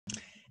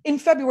In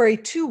February,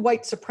 two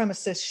white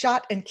supremacists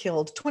shot and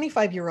killed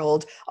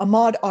 25-year-old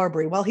Ahmaud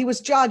Arbery while he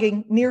was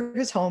jogging near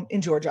his home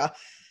in Georgia.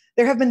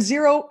 There have been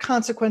zero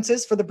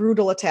consequences for the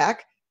brutal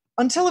attack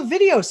until a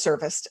video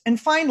surfaced. And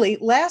finally,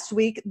 last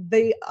week,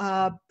 the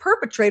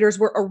perpetrators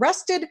were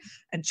arrested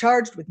and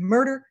charged with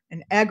murder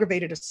and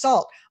aggravated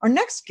assault. Our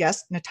next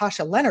guest,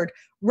 Natasha Lennard,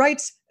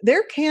 writes,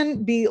 there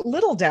can be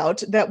little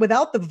doubt that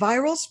without the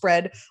viral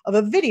spread of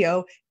a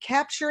video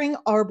capturing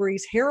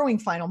Arbery's harrowing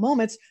final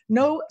moments,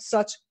 no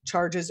such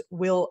charges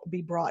will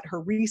be brought.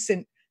 Her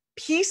recent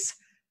piece,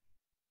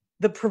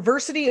 The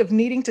Perversity of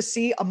Needing to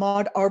See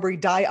Ahmaud Arbery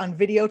Die on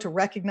Video to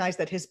Recognize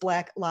that His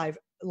Black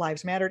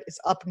Lives Mattered, is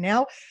up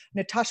now.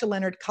 Natasha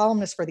Lennard,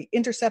 columnist for the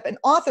Intercept and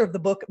author of the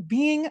book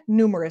Being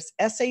Numerous,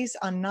 Essays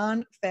on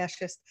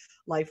Non-fascist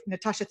Life.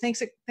 Natasha,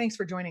 thanks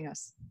for joining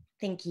us.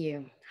 Thank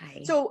you.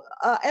 Hi. So,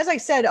 as I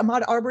said,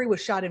 Ahmaud Arbery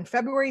was shot in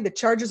February. The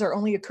charges are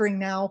only occurring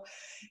now.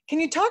 Can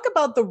you talk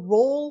about the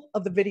role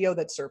of the video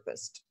that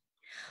surfaced?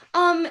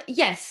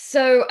 Yes.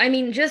 So, I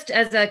mean, just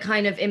as a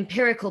kind of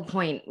empirical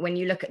point, when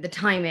you look at the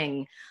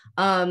timing,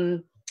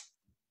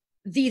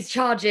 these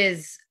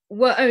charges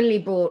were only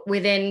brought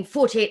within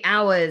 48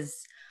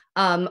 hours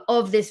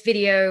of this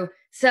video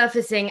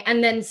surfacing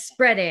and then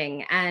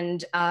spreading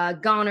and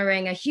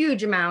garnering a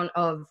huge amount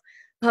of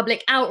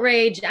public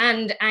outrage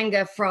and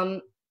anger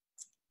from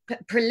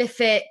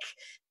prolific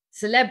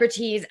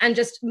celebrities and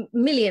just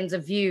millions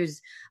of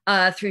views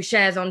through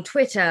shares on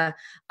Twitter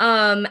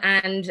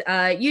and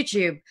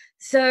YouTube.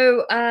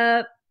 So,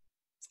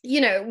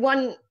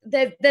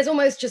 there's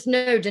almost just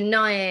no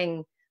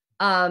denying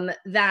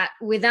that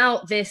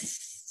without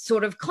this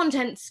sort of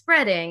content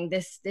spreading,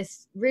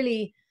 this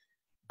really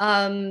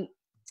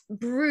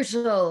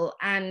brutal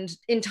and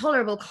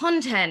intolerable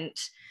content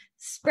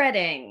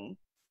spreading,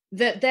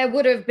 that there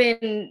would have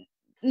been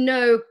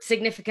no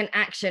significant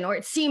action, or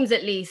it seems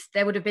at least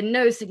there would have been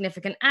no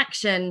significant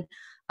action,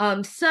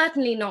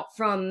 certainly not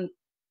from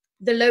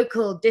the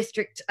local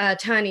district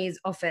attorney's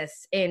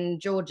office in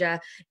Georgia.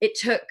 It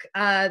took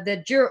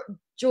the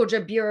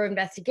Georgia Bureau of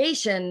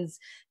Investigations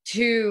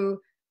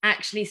to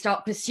actually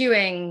start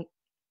pursuing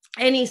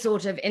any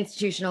sort of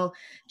institutional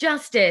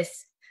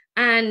justice.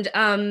 And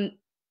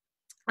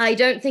I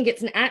don't think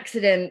it's an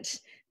accident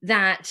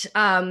that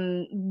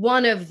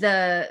one of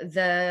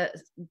the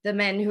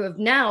men who have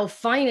now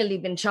finally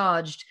been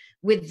charged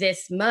with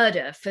this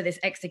murder for this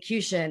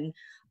execution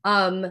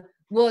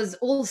was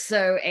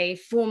also a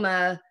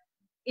former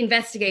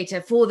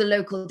investigator for the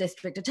local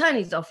district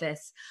attorney's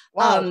office.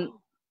 Wow.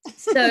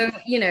 So,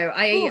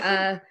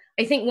 I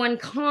think one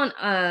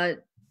can't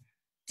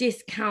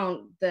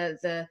discount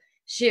the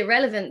sheer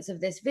relevance of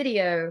this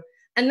video.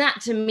 And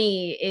that to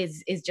me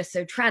is just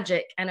so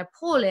tragic and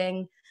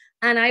appalling.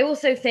 And I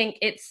also think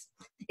it's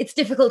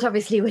difficult,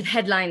 obviously, with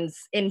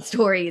headlines in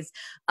stories.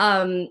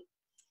 And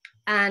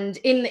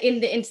in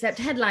the Intercept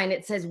headline,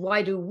 it says,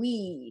 why do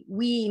we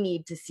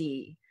need to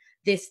see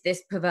this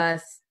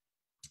perverse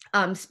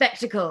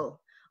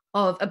spectacle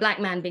of a Black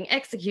man being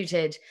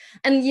executed?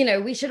 And,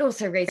 we should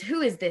also raise,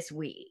 who is this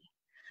we?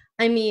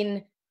 I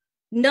mean,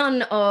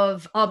 none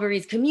of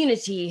Arbery's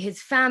community,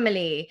 his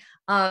family,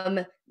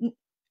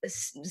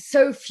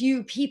 so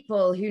few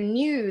people who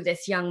knew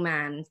this young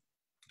man,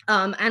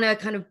 and a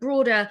kind of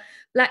broader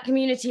Black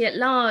community at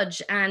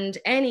large, and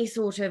any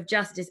sort of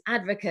justice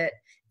advocate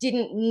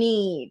didn't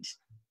need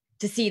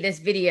to see this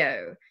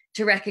video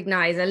to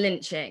recognize a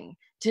lynching,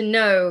 to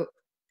know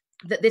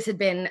that this had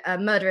been a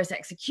murderous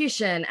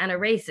execution and a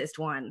racist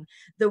one.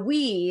 The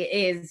we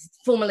is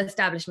formal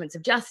establishments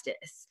of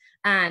justice,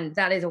 and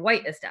that is a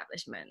white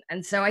establishment.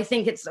 And so I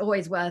think it's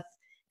always worth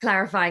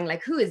clarifying,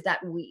 like, who is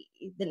that we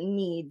that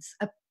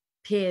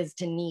appears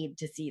to need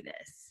to see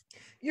this?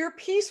 Your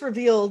piece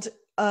revealed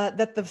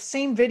that the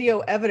same video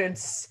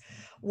evidence,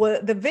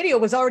 the video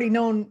was already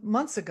known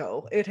months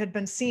ago. It had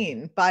been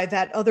seen by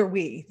that other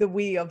we, the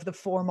we of the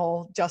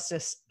formal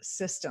justice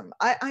system.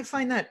 I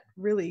find that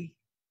really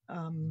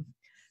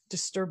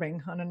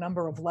disturbing on a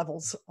number of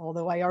levels,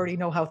 although I already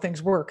know how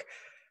things work.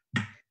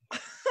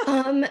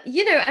 And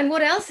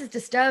what else is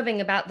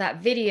disturbing about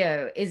that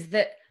video is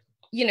that,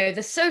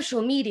 the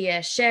social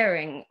media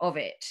sharing of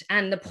it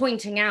and the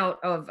pointing out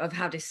of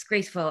how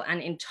disgraceful and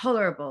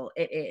intolerable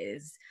it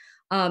is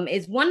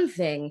one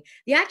thing.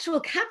 The actual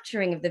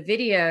capturing of the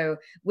video,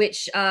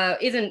 which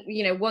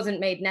wasn't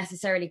made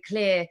necessarily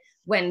clear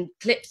when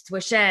clips were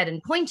shared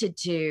and pointed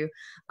to,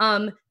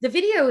 the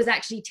video was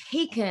actually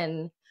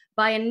taken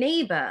by a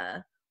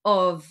neighbor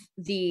of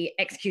the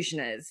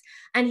executioners,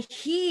 and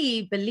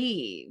he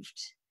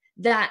believed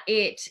that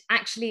it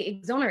actually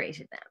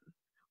exonerated them,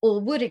 or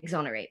would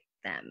exonerate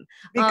them,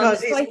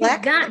 because he's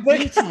Black. That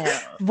detail.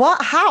 What?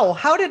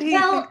 How did he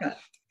think that?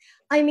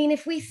 I mean,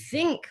 if we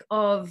think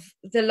of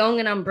the long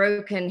and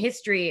unbroken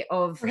history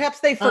of... Perhaps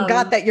they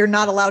forgot that you're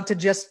not allowed to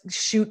just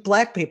shoot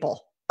Black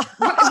people.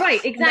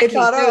 Right, exactly.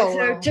 Thought,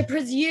 so to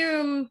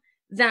presume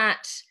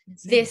that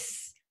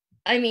this,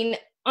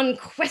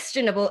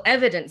 unquestionable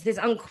evidence, this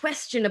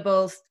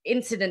unquestionable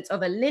incident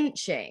of a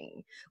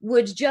lynching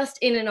would just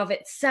in and of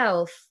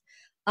itself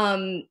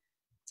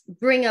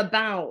bring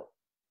about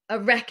a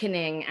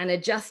reckoning and a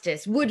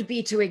justice would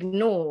be to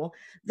ignore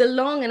the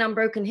long and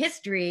unbroken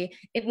history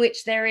in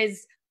which there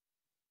is,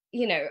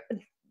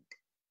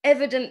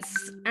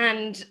 evidence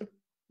and,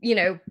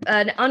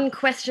 an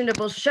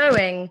unquestionable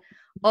showing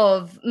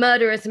of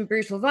murderous and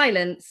brutal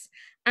violence.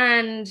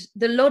 And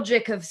the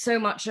logic of so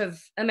much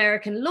of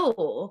American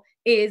law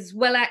is,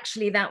 well,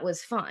 actually, that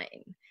was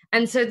fine.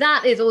 And so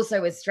that is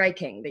also as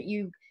striking, that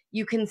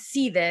you can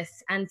see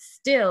this and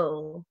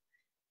still,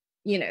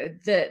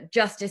 the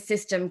justice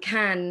system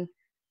can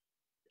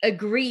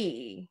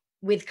agree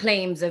with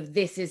claims of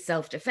this is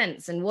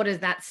self-defense. And what does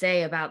that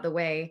say about the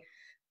way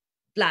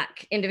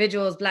Black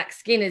individuals, Black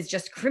skin is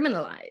just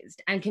criminalized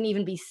and can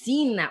even be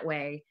seen that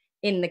way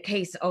in the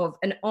case of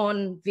an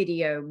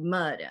on-video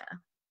murder?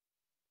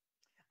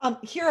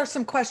 Here are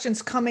some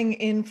questions coming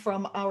in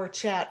from our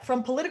chat.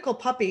 From Political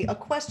Puppy, a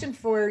question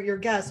for your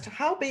guest.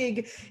 How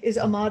big is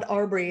Ahmaud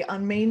Arbery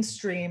on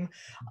mainstream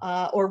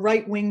or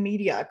right-wing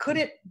media? Could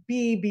it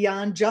be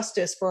beyond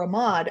justice for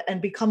Ahmaud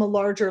and become a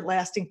larger,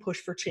 lasting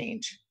push for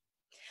change?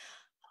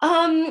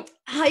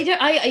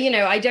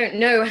 I don't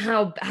know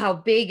how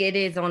big it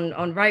is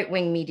on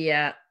right-wing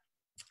media.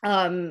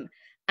 And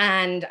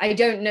I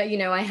don't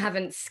know, I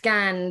haven't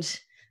scanned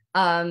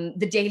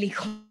the Daily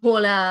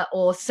Caller,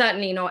 or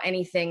certainly not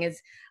anything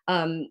as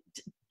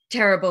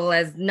terrible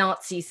as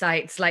Nazi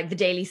sites like the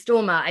Daily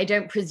Stormer. I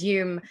don't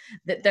presume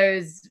that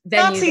those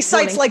venues Nazi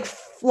sites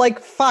like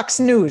Fox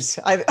News.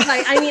 I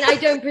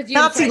don't presume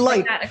Nazi sites light.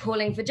 like that are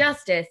calling for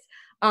justice.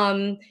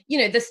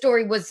 The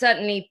story was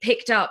certainly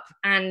picked up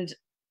and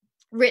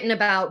written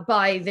about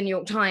by the New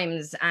York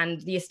Times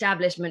and the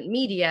establishment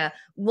media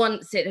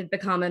once it had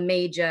become a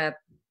major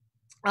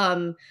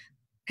kind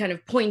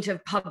of point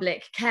of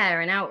public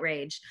care and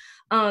outrage.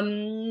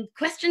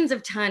 Questions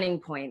of turning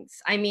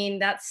points. I mean,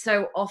 that's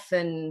so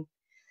often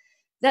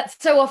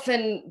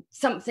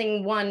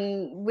something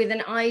one with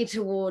an eye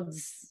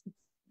towards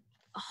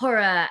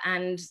horror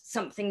and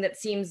something that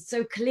seems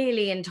so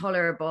clearly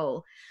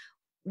intolerable.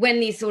 When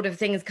these sort of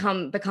things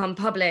become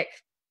public,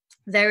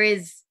 there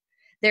is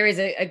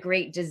a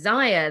great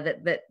desire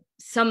that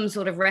some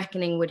sort of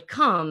reckoning would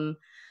come.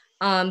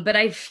 But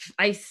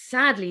I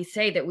sadly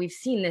say that we've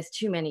seen this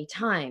too many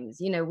times.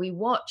 We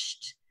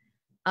watched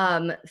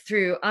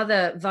through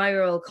other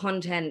viral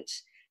content,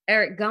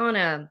 Eric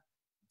Garner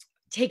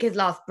take his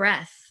last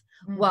breath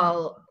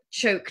while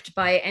choked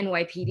by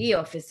NYPD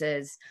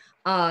officers.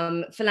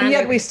 And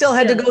yet we still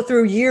had to go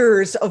through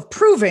years of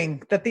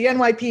proving that the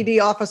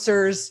NYPD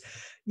officers,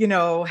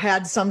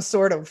 had some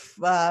sort of,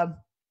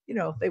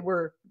 they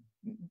were.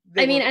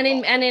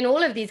 And in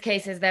all of these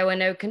cases, there were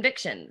no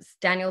convictions.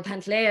 Daniel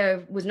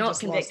Pantaleo was not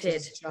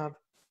convicted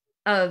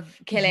of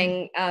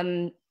killing,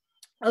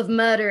 of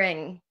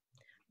murdering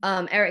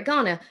Eric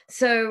Garner.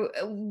 So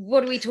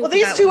what do we talk about?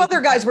 Well, these two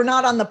other guys were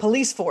not on the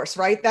police force,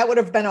 right? That would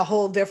have been a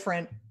whole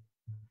different.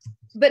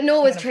 But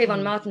nor was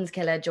Trayvon Martin's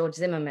killer, George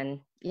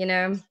Zimmerman,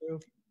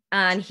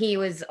 And he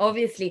was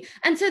obviously,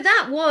 and so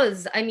that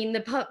was,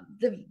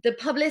 the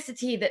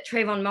publicity that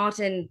Trayvon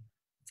Martin's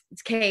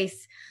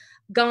case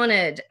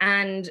garnered,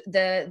 and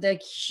the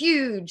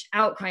huge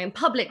outcry and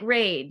public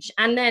rage,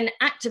 and then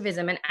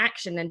activism and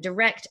action and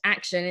direct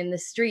action in the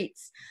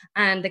streets,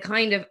 and the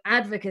kind of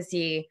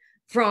advocacy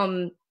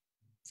from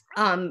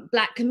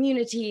Black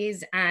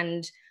communities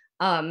and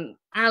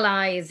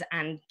allies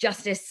and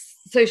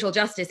social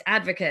justice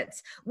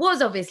advocates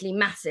was obviously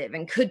massive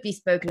and could be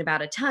spoken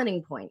about a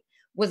turning point.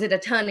 Was it a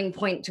turning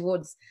point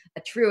towards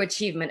a true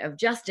achievement of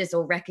justice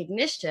or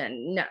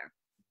recognition? No.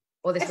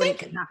 Or this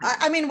wouldn't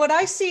happen. What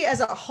I see as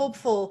a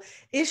hopeful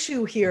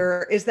issue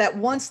here is that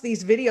once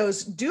these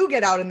videos do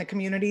get out in the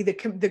community, the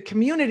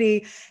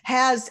community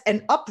has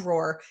an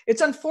uproar.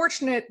 It's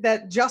unfortunate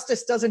that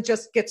justice doesn't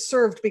just get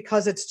served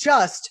because it's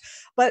just,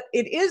 but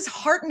it is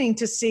heartening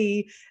to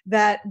see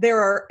that there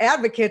are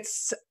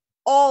advocates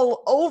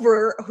all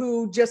over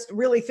who just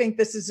really think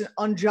this is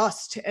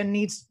unjust and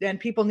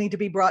people need to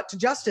be brought to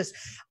justice.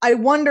 I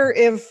wonder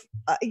if,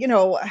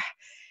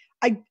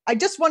 I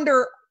just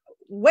wonder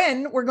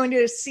when we're going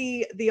to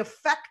see the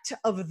effect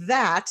of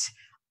that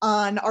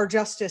on our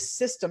justice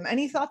system.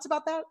 Any thoughts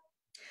about that?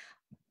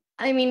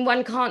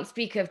 One can't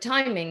speak of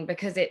timing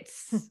because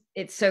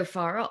it's so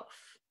far off.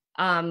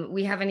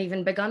 We haven't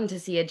even begun to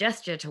see a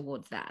gesture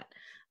towards that.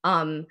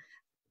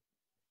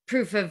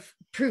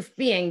 Proof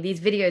being these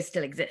videos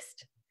still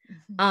exist.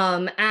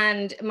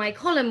 And my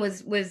column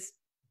was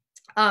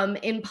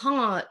in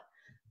part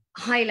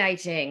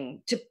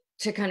highlighting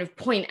to kind of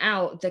point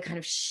out the kind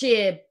of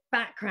sheer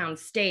background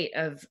state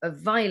of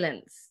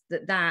violence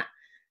that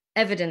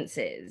evidence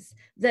is,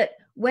 that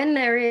when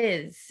there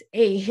is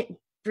a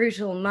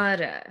brutal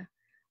murder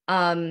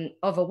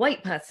of a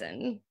white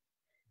person,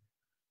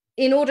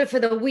 in order for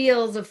the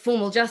wheels of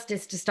formal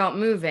justice to start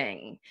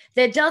moving,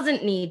 there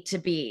doesn't need to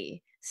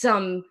be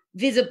some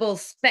visible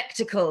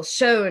spectacle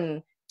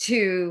shown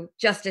to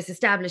justice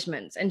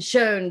establishments and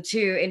shown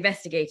to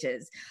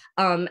investigators.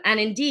 And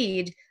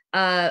indeed,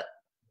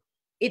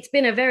 it's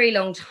been a very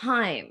long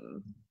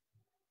time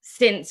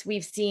since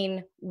we've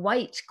seen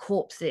white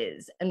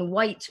corpses and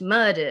white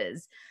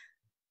murders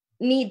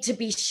need to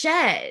be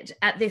shared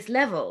at this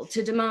level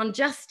to demand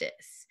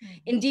justice. Mm-hmm.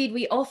 Indeed,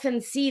 we often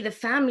see the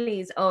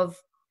families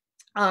of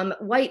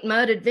white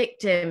murdered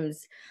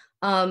victims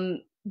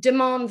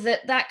demand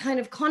that kind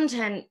of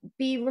content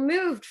be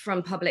removed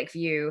from public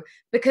view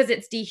because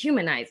it's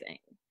dehumanizing.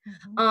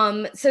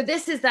 Mm-hmm. So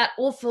this is that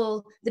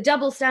awful, the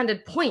double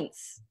standard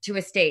points to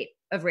a state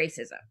of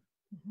racism,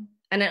 mm-hmm.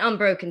 and an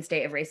unbroken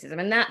state of racism.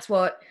 And that's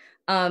what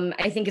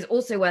I think is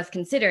also worth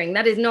considering.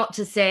 That is not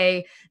to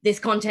say this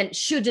content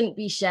shouldn't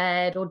be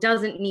shared or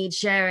doesn't need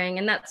sharing,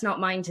 and that's not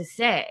mine to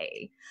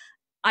say.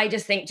 I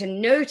just think to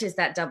notice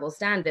that double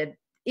standard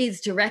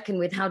is to reckon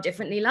with how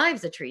differently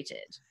lives are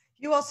treated.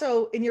 You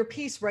also, in your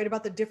piece, write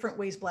about the different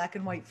ways Black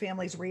and white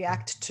families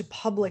react to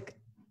public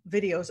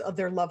videos of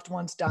their loved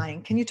ones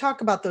dying. Can you talk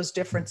about those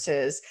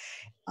differences?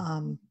 Yeah,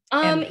 and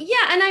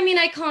I mean,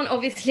 I can't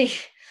obviously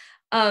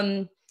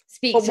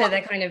speak to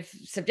their kind of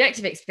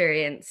subjective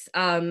experience,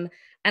 and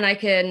I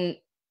can,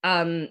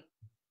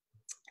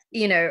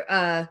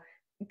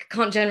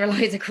 can't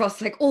generalize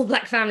across like all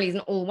Black families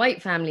and all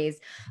white families.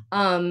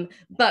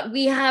 But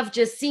we have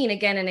just seen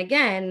again and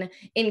again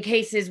in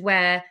cases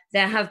where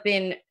there have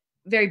been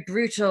very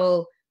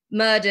brutal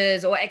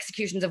murders or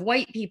executions of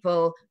white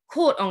people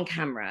caught on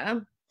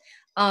camera.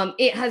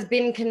 It has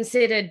been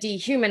considered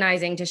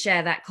dehumanizing to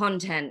share that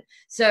content.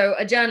 So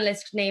a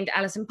journalist named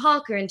Alison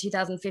Parker in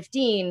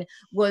 2015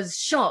 was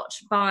shot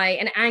by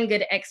an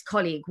angered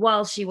ex-colleague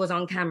while she was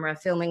on camera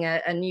filming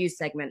a news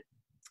segment.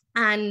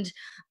 And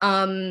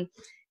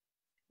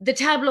the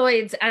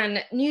tabloids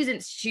and news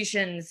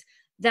institutions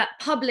that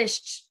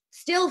published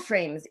still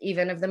frames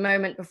even of the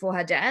moment before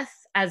her death,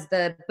 as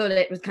the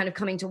bullet was kind of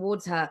coming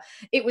towards her,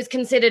 it was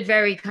considered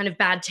very kind of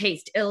bad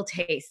taste, ill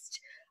taste.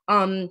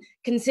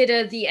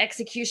 Consider the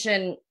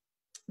execution,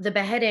 the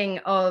beheading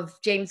of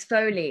James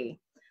Foley.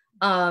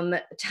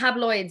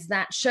 Tabloids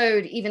that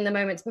showed even the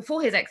moments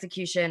before his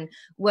execution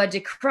were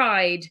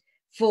decried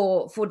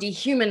for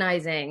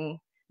dehumanizing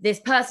this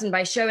person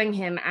by showing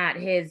him at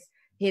his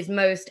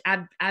most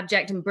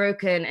abject and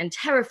broken and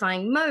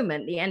terrifying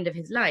moment, the end of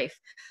his life.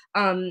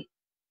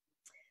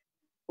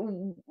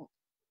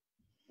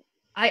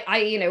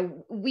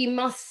 We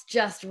must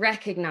just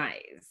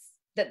recognize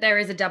that there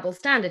is a double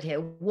standard here.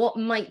 What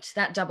might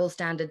that double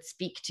standard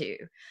speak to?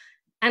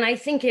 And I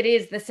think it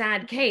is the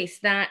sad case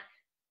that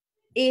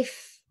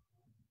if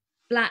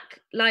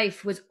Black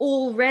life was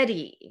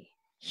already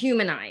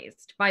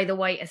humanized by the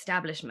white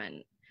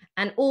establishment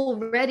and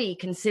already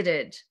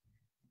considered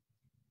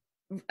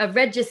a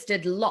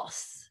registered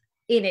loss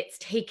in its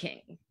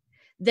taking,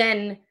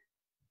 then,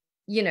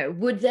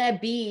 would there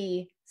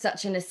be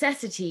such a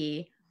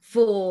necessity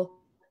for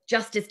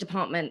justice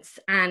departments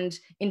and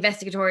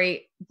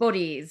investigatory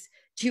bodies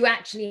to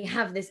actually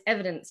have this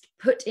evidence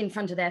put in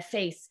front of their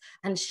face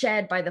and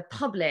shared by the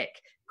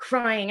public,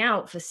 crying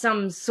out for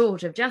some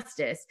sort of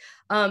justice?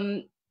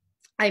 I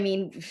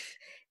mean,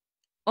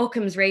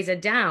 Occam's razor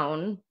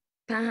down,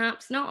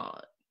 perhaps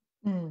not.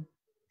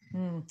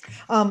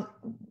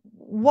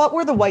 What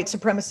were the white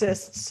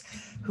supremacists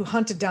who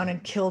hunted down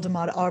and killed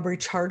Ahmaud Arbery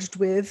charged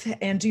with?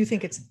 And do you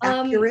think it's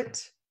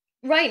accurate?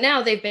 Right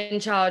now, they've been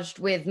charged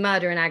with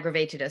murder and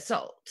aggravated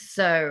assault.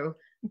 So,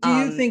 do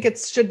you think it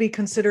should be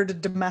considered a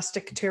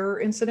domestic terror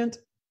incident?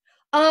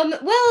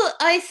 Well,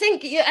 I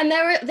think, and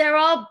there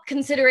are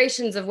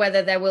considerations of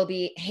whether there will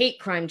be hate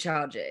crime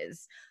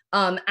charges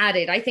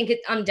added. I think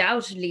it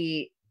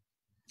undoubtedly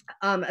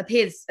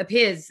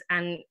appears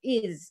and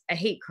is a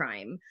hate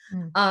crime.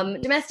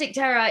 Domestic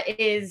terror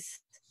is,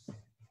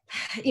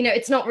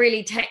 it's not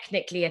really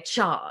technically a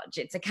charge.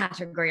 It's a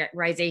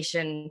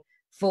categorization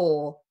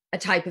for a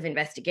type of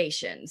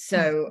investigation.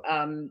 So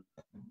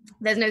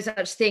there's no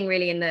such thing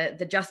really in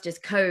the justice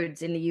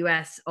codes in the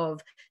US of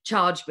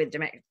charged with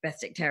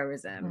domestic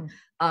terrorism.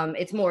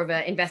 It's more of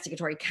an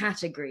investigatory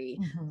category.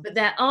 But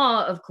there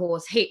are, of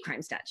course, hate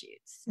crime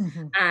statutes.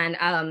 And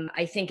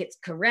I think it's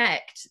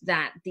correct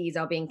that these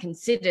are being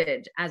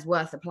considered as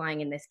worth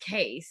applying in this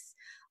case.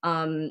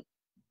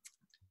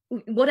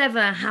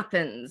 Whatever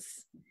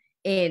happens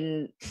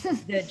in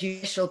the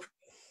judicial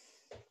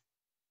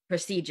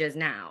procedures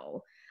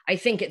now, I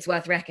think it's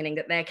worth reckoning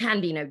that there can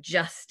be no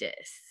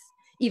justice.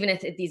 Even if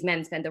these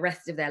men spend the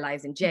rest of their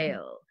lives in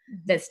jail,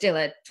 there's still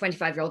a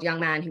 25-year-old young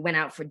man who went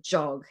out for a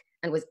jog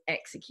and was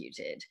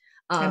executed.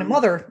 And a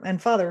mother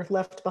and father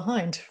left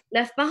behind.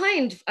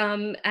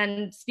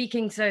 And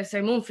speaking so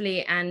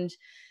mournfully and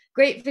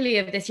gratefully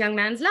of this young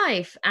man's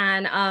life.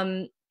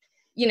 And,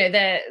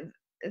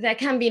 there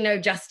can be no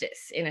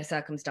justice in a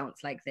circumstance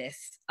like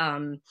this.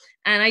 And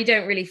I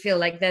don't really feel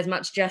like there's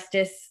much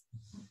justice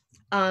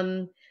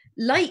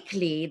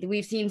likely.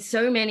 We've seen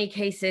so many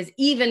cases,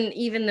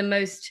 even the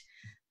most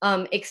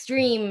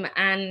extreme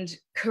and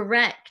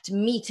correct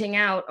meting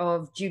out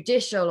of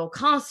judicial or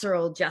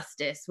carceral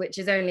justice, which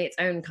is only its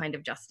own kind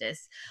of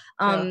justice.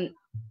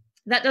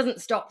 That doesn't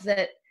stop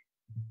that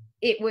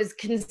it was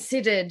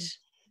considered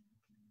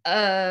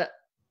an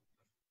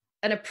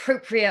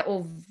appropriate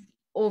or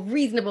or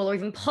reasonable or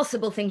even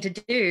possible thing to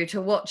do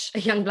to watch a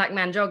young black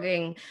man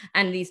jogging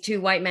and these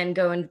two white men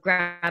go and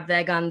grab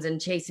their guns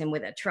and chase him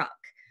with a truck.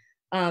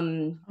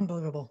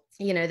 Unbelievable.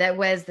 You know, there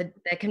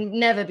can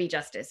never be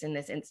justice in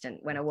this instant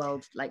when a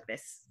world like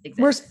this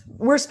exists.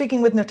 We're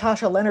speaking with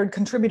Natasha Lennard,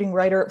 contributing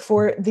writer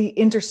for The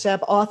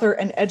Intercept, author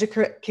and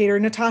educator.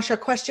 Natasha,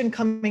 question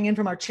coming in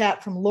from our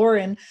chat from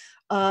Lauren.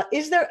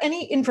 Is there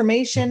any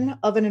information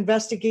of an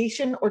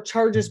investigation or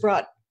charges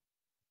brought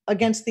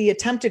against the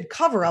attempted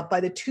cover-up by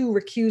the two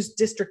recused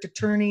district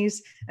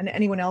attorneys and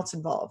anyone else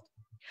involved?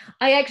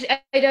 I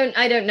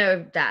don't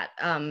know that.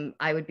 I'm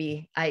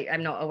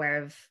not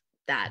aware of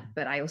that,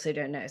 but I also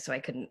don't know, so I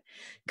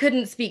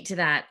couldn't speak to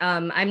that.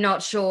 I'm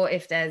not sure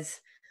if there's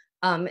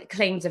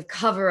claims of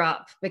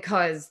cover-up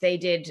because they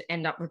did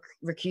end up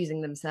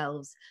recusing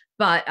themselves,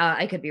 but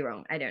I could be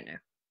wrong. I don't know.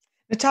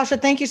 Natasha,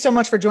 thank you so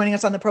much for joining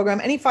us on the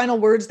program. Any final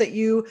words that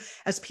you,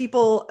 as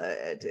people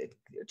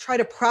try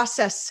to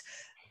process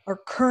our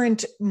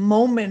current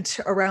moment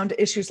around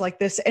issues like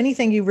this,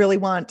 anything you really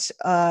want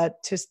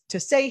to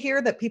say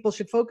here that people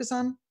should focus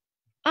on?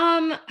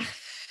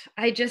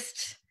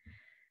 Just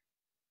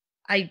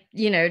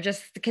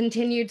the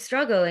continued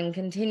struggle and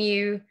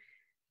continue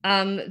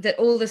that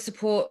all the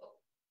support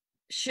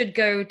should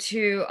go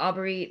to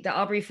the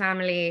Arbery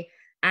family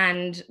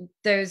and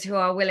those who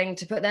are willing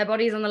to put their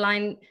bodies on the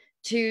line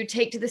to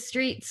take to the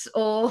streets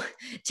or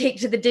take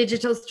to the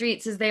digital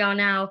streets as they are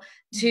now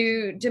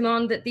to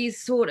demand that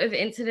these sort of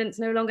incidents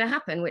no longer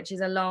happen, which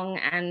is a long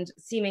and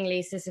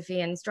seemingly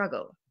Sisyphean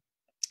struggle.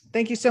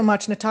 Thank you so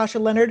much, Natasha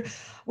Lennard.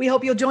 We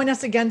hope you'll join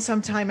us again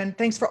sometime, and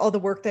thanks for all the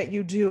work that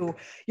you do.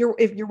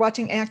 If you're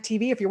watching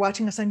ACT.tv, if you're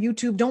watching us on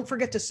YouTube, don't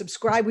forget to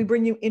subscribe. We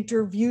bring you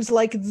interviews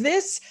like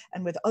this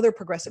and with other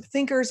progressive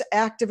thinkers,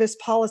 activists,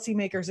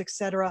 policymakers,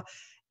 etc.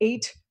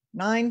 8,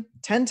 9,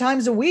 10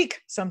 times a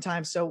week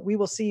sometimes. So we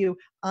will see you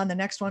on the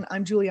next one.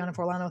 I'm Julianna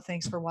Forlano.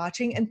 Thanks for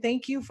watching. And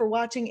thank you for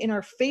watching in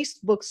our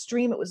Facebook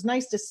stream. It was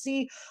nice to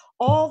see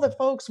all the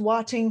folks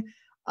watching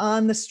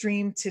on the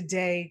stream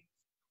today.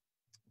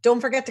 Don't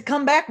forget to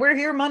come back. We're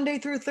here Monday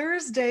through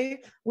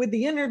Thursday with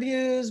the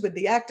interviews, with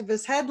the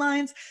activist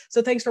headlines.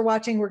 So thanks for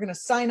watching. We're going to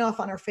sign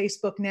off on our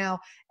Facebook now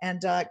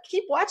and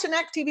keep watching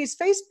ACT.tv's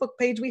Facebook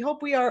page. We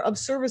hope we are of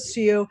service to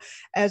you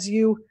as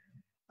you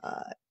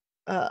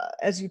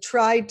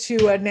try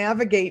to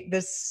navigate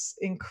this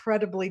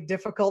incredibly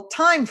difficult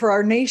time for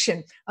our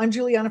nation. I'm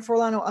Julianna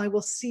Forlano. I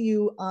will see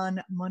you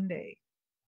on Monday.